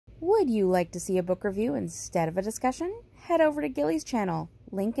Would you like to see a book review instead of a discussion? Head over to Gili's channel,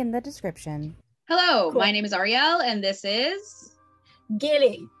 link in the description. Hello, my name is Ariel, and this is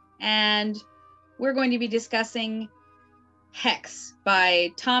Gili. And we're going to be discussing HEX by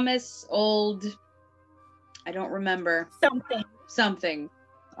Thomas Olde. I don't remember. Something.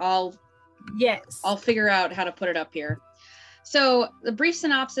 I'll figure out how to put it up here. So the brief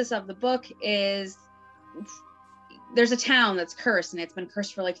synopsis of the book is there's a town that's cursed, and it's been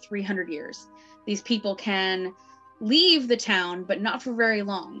cursed for like 300 years. These people can leave the town, but not for very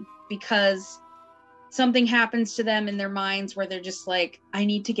long, because something happens to them in their minds where they're just like, I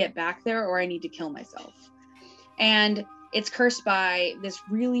need to get back there or I need to kill myself. And it's cursed by this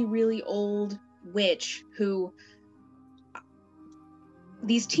really, really old witch who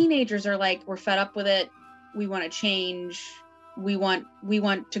these teenagers are like, we're fed up with it. We want to change. We want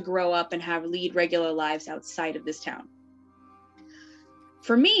to grow up and lead regular lives outside of this town.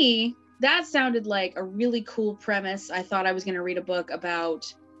 For me, that sounded like a really cool premise. I thought I was going to read a book about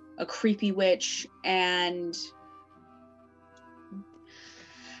a creepy witch, and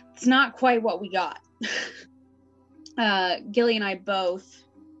it's not quite what we got. Gili and I both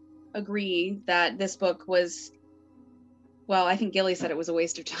agree that this book was, well, I think Gili said it was a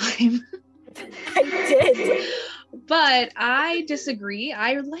waste of time. I did. But I disagree.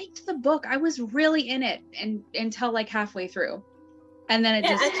 I liked the book. I was really in it until like halfway through. And then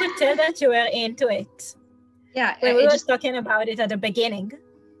I could tell that you were into it. Yeah. When we were talking about it at the beginning.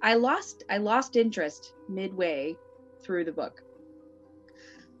 I lost interest midway through the book.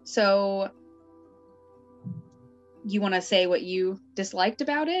 So you want to say what you disliked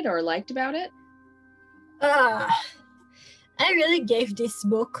about it or liked about it? I really gave this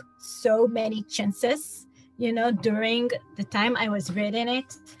book so many chances. You know, during the time I was reading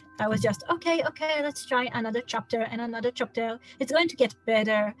it, I was just, okay, let's try another chapter and another chapter. It's going to get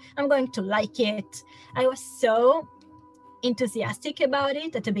better. I'm going to like it. I was so enthusiastic about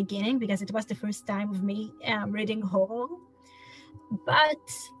it at the beginning because it was the first time of me reading horror.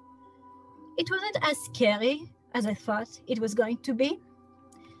 But it wasn't as scary as I thought it was going to be.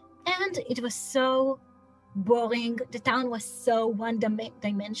 And it was so boring. The town was so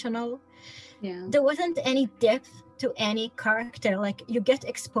one-dimensional. Yeah. There wasn't any depth to any character. Like, you get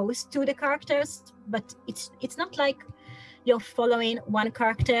exposed to the characters, but it's not like you're following one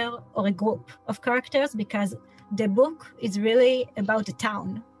character or a group of characters, because the book is really about the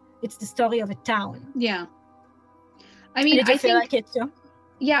town. It's the story of a town. Yeah. I mean, Did you feel like it too?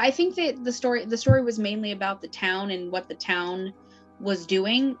 Yeah, I think that the story was mainly about the town and what the town was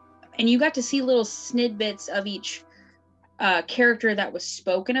doing, and you got to see little snippets of each character that was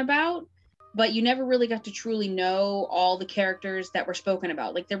spoken about, but you never really got to truly know all the characters that were spoken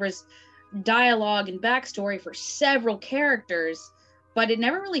about. Like, there was dialogue and backstory for several characters, but it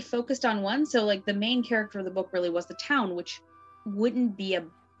never really focused on one. So like, the main character of the book really was the town, which wouldn't be a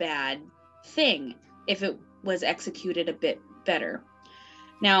bad thing if it was executed a bit better.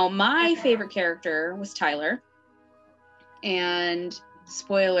 Now, my favorite character was Tyler, and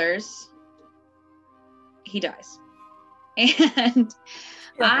spoilers, he dies. And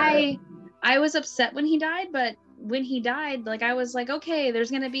I was upset when he died, but when he died, like, I was like, okay,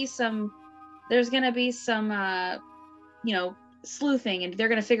 there's gonna be some sleuthing, and they're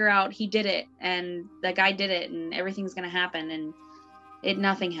gonna figure out he did it, and that guy did it, and everything's gonna happen, and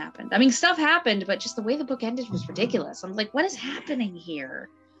nothing happened. I mean, stuff happened, but just the way the book ended was ridiculous. I'm like, what is happening here?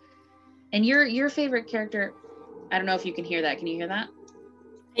 And your favorite character, I don't know if you can hear that. Can you hear that?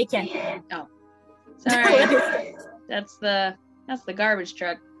 I can. Oh, sorry. That's the garbage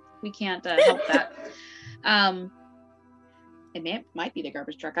truck. We can't help that. It might be the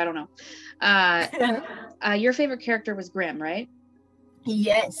garbage truck. I don't know. Your favorite character was Grim, right?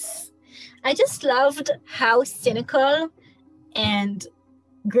 Yes. I just loved how cynical and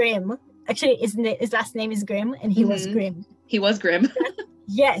grim. Actually, his last name is Grim, and he was grim. He was grim.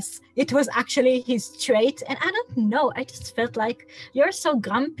 Yes, it was actually his trait. And I don't know, I just felt like, you're so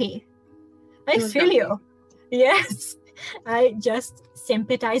grumpy. I feel you. Yes. I just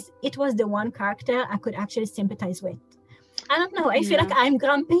sympathized. It was the one character I could actually sympathize with. I don't know. I feel like I'm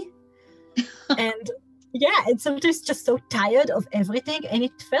grumpy. And and sometimes just so tired of everything. And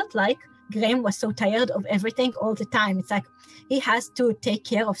it felt like Graham was so tired of everything all the time. It's like he has to take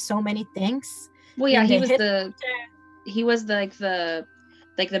care of so many things. Well, yeah, he was the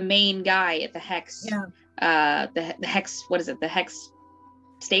main guy at the HEX. Yeah. The HEX, what is it? The HEX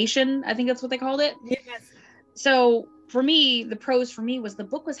station, I think that's what they called it. Yes. So for me, the pros for me was the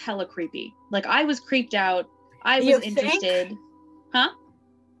book was hella creepy. Like, I was creeped out. I was interested. Huh?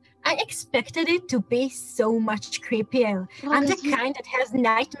 I expected it to be so much creepier. Well, I'm the 'cause you- kind that has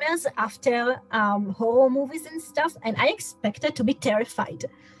nightmares after horror movies and stuff, and I expected to be terrified.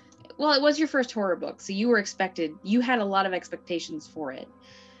 Well, it was your first horror book, so you had a lot of expectations for it.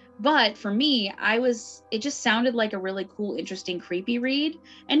 But for me, it just sounded like a really cool, interesting, creepy read.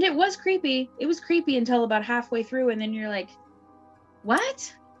 And it was creepy. It was creepy until about halfway through, and then you're like,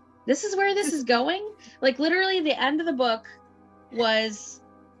 what? This is where this is going? Like, literally, the end of the book was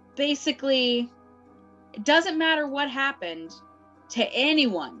basically, it doesn't matter what happened to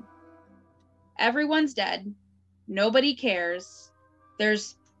anyone. Everyone's dead. Nobody cares.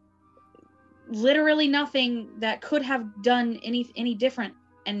 There's literally nothing that could have done any different.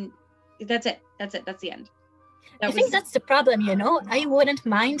 And that's it. That's the end. I think that's the problem, you know. I wouldn't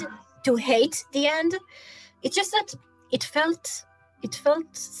mind to hate the end. It's just that it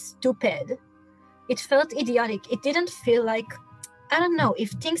felt stupid. It felt idiotic. It didn't feel like, I don't know,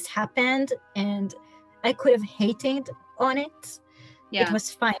 if things happened and I could have hated on it, Yeah. it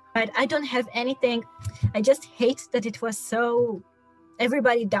was fine. But I don't have anything. I just hate that it was so,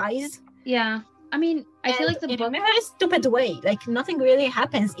 everybody dies. Yeah. I mean, I feel like the in book, a very stupid way. Like, nothing really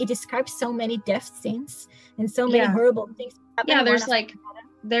happens. It describes so many death scenes and so many Yeah. horrible things happen. yeah, one there's after like,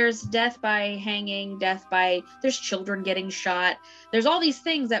 there's death by hanging, there's children getting shot. There's all these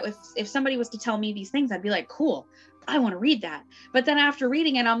things that if somebody was to tell me these things, I'd be like, cool, I want to read that. But then after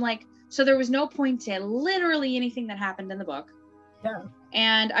reading it, I'm like, so there was no point to literally anything that happened in the book. Yeah.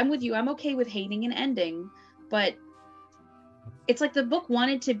 And I'm with you. I'm okay with hating an ending, but it's like the book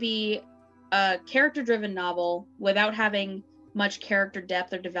wanted to be a character-driven novel without having much character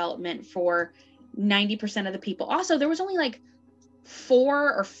depth or development for 90% of the people. Also, there was only like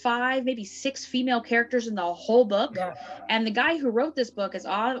 4 or 5, maybe 6 female characters in the whole book. Yeah. And the guy who wrote this book is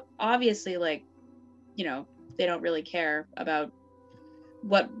obviously like, you know, they don't really care about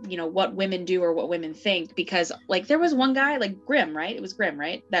what women do or what women think, because like there was one guy, like Grimm, right? It was Grimm,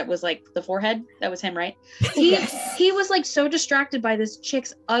 right? That was like the forehead. That was him, right? He was like so distracted by this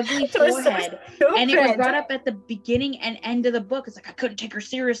chick's ugly forehead. And it was brought up at the beginning and end of the book. It's like, I couldn't take her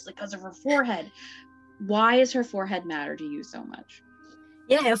seriously because of her forehead. Why does her forehead matter to you so much?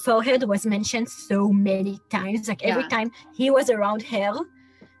 Yeah, her forehead was mentioned so many times. Like every time he was around her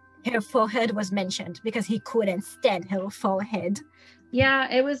forehead was mentioned because he couldn't stand her forehead.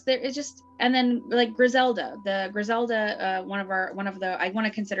 Yeah, it was there. It just, and then like Griselda, one of the, I want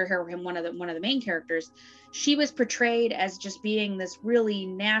to consider him one of the main characters. She was portrayed as just being this really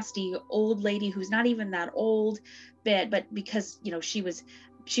nasty old lady who's not even that old, but because, you know, she was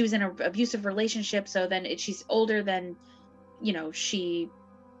in an abusive relationship. So then she's older than, you know, she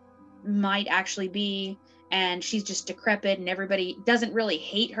might actually be. And she's just decrepit, and everybody doesn't really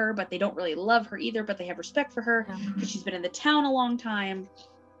hate her, but they don't really love her either, but they have respect for her because she's been in the town a long time.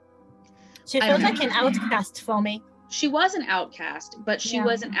 She felt like an outcast for me. She was an outcast, but she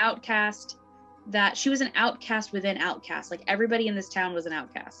was an outcast within outcasts. Like everybody in this town was an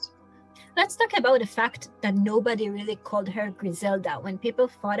outcast. Let's talk about the fact that nobody really called her Griselda. When people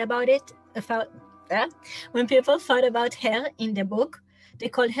thought about her in the book, they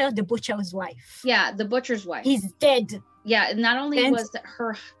called her the butcher's wife. Yeah, the butcher's wife. He's dead. Yeah, not only was that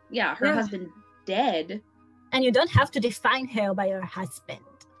her husband dead. And you don't have to define her by her husband.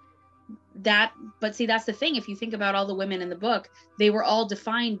 But see, that's the thing. If you think about all the women in the book, they were all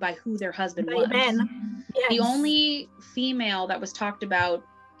defined by who their husband was. Men. Yes. The only female that was talked about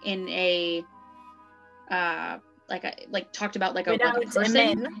in a talked about like a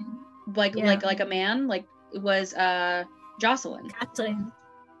person, like a man, like it was Jocelyn. Catherine.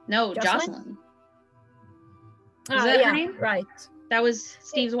 No, Jocelyn. Was that her name? Right. That was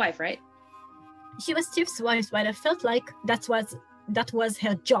Steve's wife, right? She was Steve's wife, but I felt like that was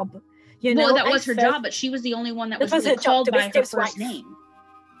her job. Well, that was her job, but she was the only one that was really called by her first name.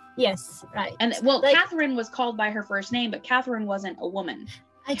 Yes, right. And Catherine was called by her first name, but Catherine wasn't a woman.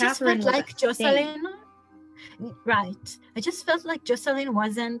 I just felt like Jocelyn. Right. I just felt like Jocelyn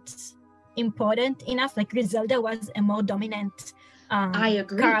wasn't important enough. Like Griselda was a more dominant I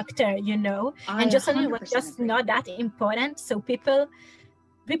agree. character, you know, and Jocelyn was just not that important. So people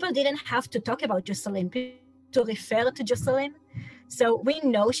didn't have to talk about Jocelyn, to refer to Jocelyn. So we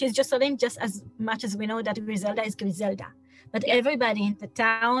know she's Jocelyn just as much as we know that Griselda is Griselda. But everybody in the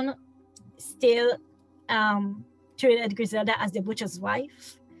town still treated Griselda as the butcher's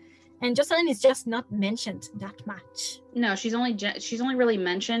wife. And Jocelyn is just not mentioned that much. No, she's only really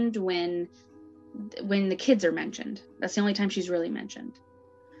mentioned when the kids are mentioned. That's the only time she's really mentioned.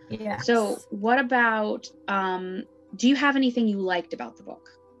 Yeah. So what about, do you have anything you liked about the book?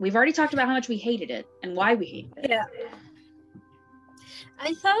 We've already talked about how much we hated it and why we hated it. Yeah.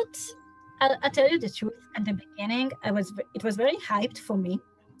 I thought, I'll tell you the truth. At the beginning, it was very hyped for me,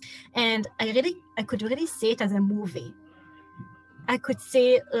 and I could really see it as a movie. I could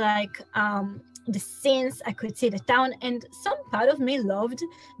see like the scenes, I could see the town, and some part of me loved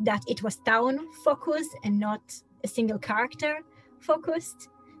that it was town focused and not a single character focused.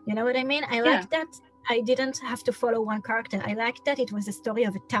 You know what I mean? I liked that I didn't have to follow one character. I liked that it was a story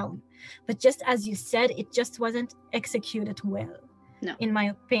of a town. But just as you said, it just wasn't executed well, in my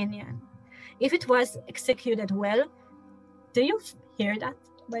opinion. If it was executed well, do you hear that,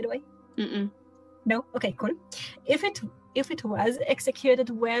 by the way? Mm-mm. No? Okay, cool. If it was executed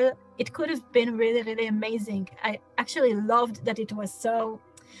well, it could have been really, really amazing. I actually loved that it was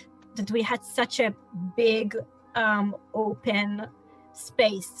that we had such a big open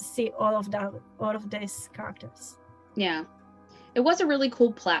space to see all of these characters. Yeah, it was a really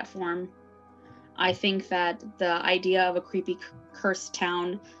cool platform. I think that the idea of a creepy cursed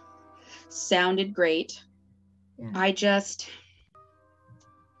town sounded great. I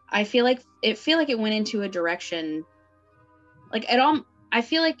feel like it went into a direction like I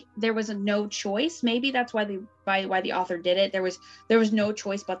feel like there was no choice. Maybe that's why the author did it. There was no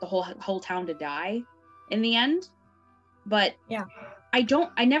choice but the whole town to die in the end. But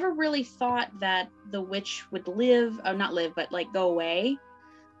I never really thought that the witch would not live, but like go away.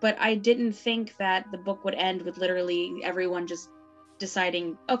 But I didn't think that the book would end with literally everyone just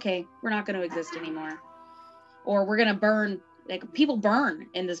deciding, okay, we're not going to exist anymore. Or we're going to burn. Like, people burn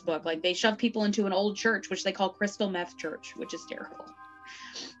in this book. Like, they shove people into an old church, which they call Crystal Meth Church, which is terrible.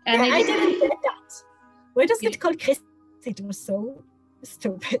 And I didn't get that. Why does it called Crystal? It was so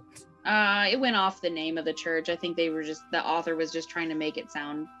stupid. It went off the name of the church. I think the author was just trying to make it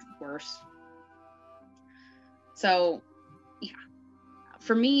sound worse. So, yeah.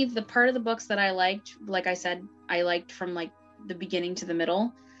 For me, the part of the books that I liked, like I said, I liked from like the beginning to the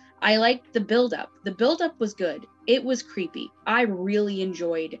middle. I liked the build-up. The build-up was good. It was creepy. I really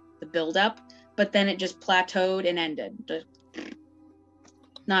enjoyed the build-up, but then it just plateaued and ended.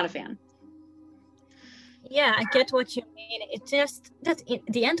 Not a fan. Yeah, I get what you mean. It just that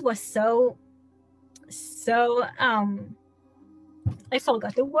the end was so I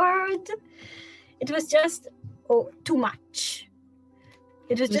forgot the word. It was just too much.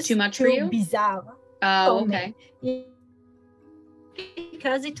 It was just too much too for you? Bizarre. Oh, okay.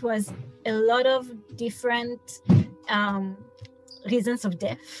 Because it was a lot of different reasons of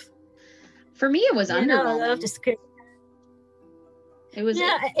death. For me, it was underwhelming. A lot of the script. It was.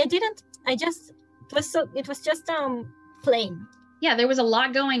 Yeah, it didn't. It was just plain. Yeah, there was a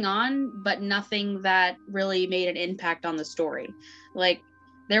lot going on, but nothing that really made an impact on the story. Like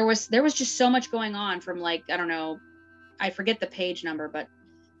there was just so much going on from like, I don't know, I forget the page number, but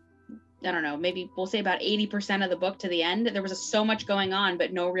I don't know, maybe we'll say about 80% of the book to the end. There was so much going on,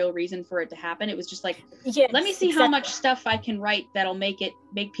 but no real reason for it to happen. It was just like, let me see how much stuff I can write that'll make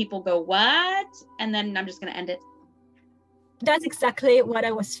people go, what? And then I'm just going to end it. That's exactly what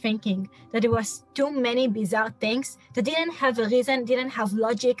I was thinking, that there was too many bizarre things that didn't have a reason, didn't have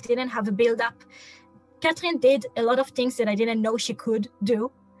logic, didn't have a build-up. Catherine did a lot of things that I didn't know she could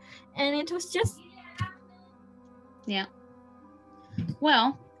do. And it was just... Yeah.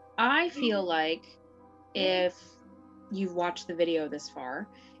 Well, I feel like if you've watched the video this far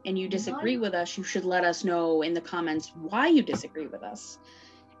and you disagree with us, you should let us know in the comments why you disagree with us.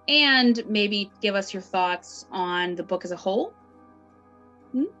 And maybe give us your thoughts on the book as a whole.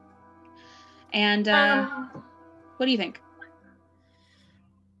 And what do you think?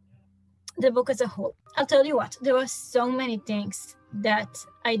 The book as a whole. I'll tell you what, there were so many things that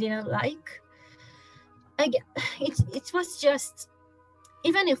I didn't like. It was just,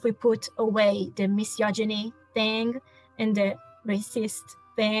 even if we put away the misogyny thing and the racist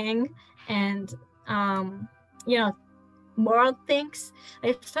thing and, moral things,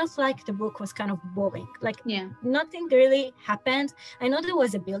 I felt like the book was kind of boring. Like, nothing really happened. I know there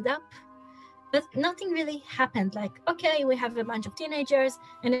was a build-up, but nothing really happened. Like, okay, we have a bunch of teenagers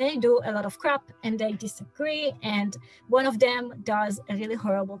and they do a lot of crap and they disagree and one of them does a really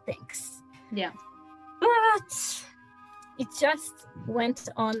horrible things. Yeah. But it just went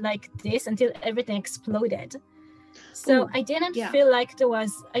on like this until everything exploded. So I didn't feel like there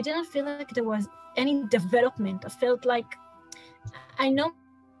was any development. I felt like I know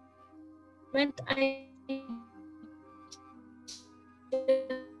when I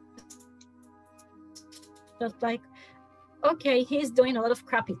felt like, okay, he's doing a lot of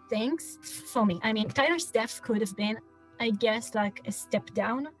crappy things for me. I mean, Tyler's death could have been, I guess, like a step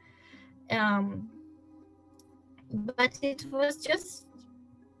down. But it was just,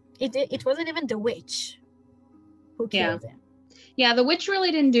 it wasn't even the witch who killed him. Yeah, the witch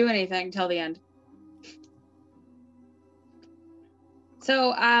really didn't do anything till the end.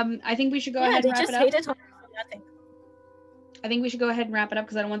 So I think we should go ahead and wrap it up. Hated her for nothing. I think we should go ahead and wrap it up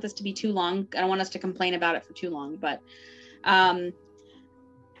because I don't want this to be too long. I don't want us to complain about it for too long. But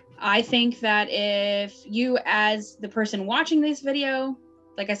I think that if you, as the person watching this video,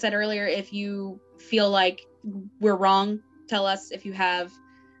 like I said earlier, if you feel like we're wrong, tell us. If you have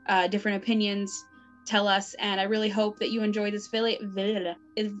different opinions, tell us. And I really hope that you enjoyed this video.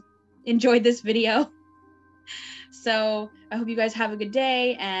 So I hope you guys have a good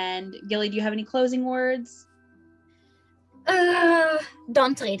day. And Gilly, do you have any closing words?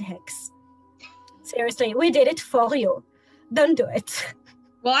 Don't read HEX. Seriously, we did it for you. Don't do it.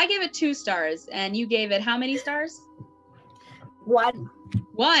 Well, I gave it 2 stars, and you gave it how many stars? 1.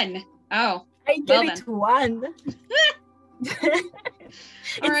 1. Oh. I gave it 1.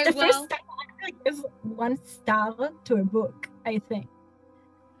 All right, the first time I give 1 star to a book, I think.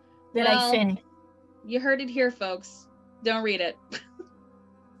 That I finished. You heard it here, folks. Don't read it.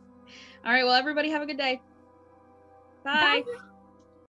 All right, well, everybody have a good day. Bye. Bye.